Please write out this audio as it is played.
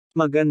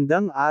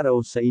Magandang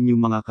araw sa inyo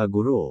mga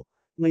kaguro.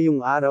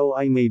 Ngayong araw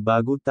ay may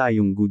bago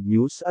tayong good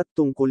news at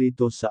tungkol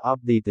ito sa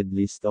updated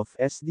list of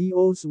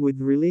SDOs with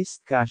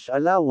released cash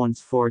allowance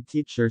for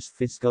teachers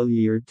fiscal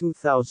year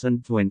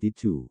 2022.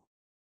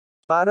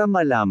 Para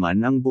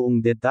malaman ang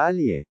buong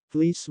detalye,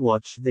 please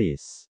watch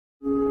this.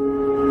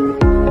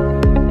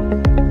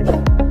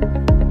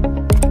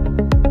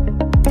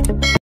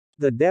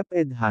 The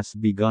DepEd has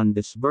begun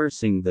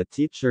disbursing the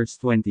teachers'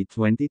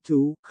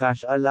 2022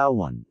 cash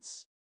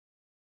allowance.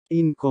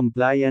 In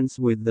compliance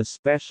with the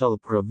special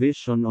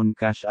provision on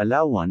cash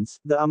allowance,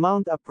 the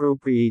amount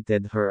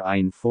appropriated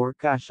herein for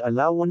cash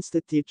allowance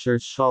to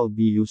teachers shall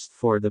be used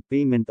for the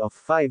payment of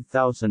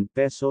 5,000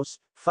 pesos,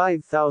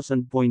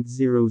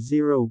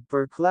 5,000.00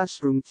 per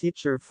classroom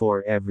teacher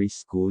for every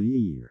school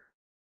year.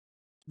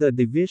 The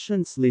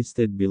divisions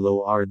listed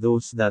below are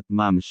those that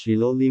Ma'am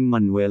Shiela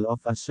Manuel of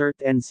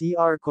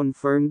ASSERT-NCR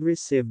confirmed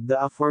received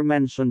the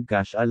aforementioned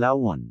cash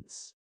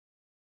allowance.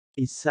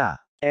 1.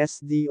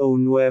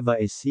 SDO Nueva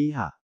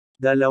Ecija.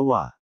 2.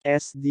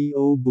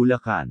 SDO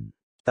Bulacan.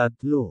 3.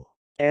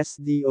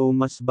 SDO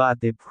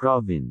Masbate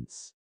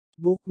Province.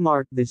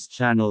 Bookmark this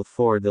channel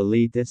for the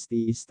latest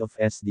Iist of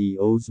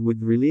SDOs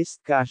with released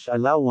cash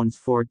allowance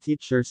for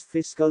teachers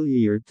fiscal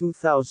year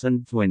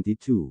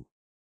 2022.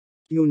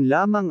 Yun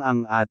lamang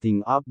ang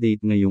ating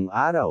update ngayong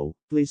araw.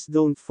 Please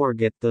don't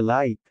forget to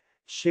like,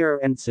 share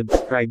and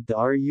subscribe to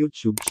our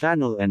YouTube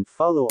channel and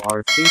follow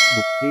our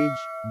Facebook page.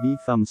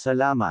 Bifam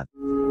salamat.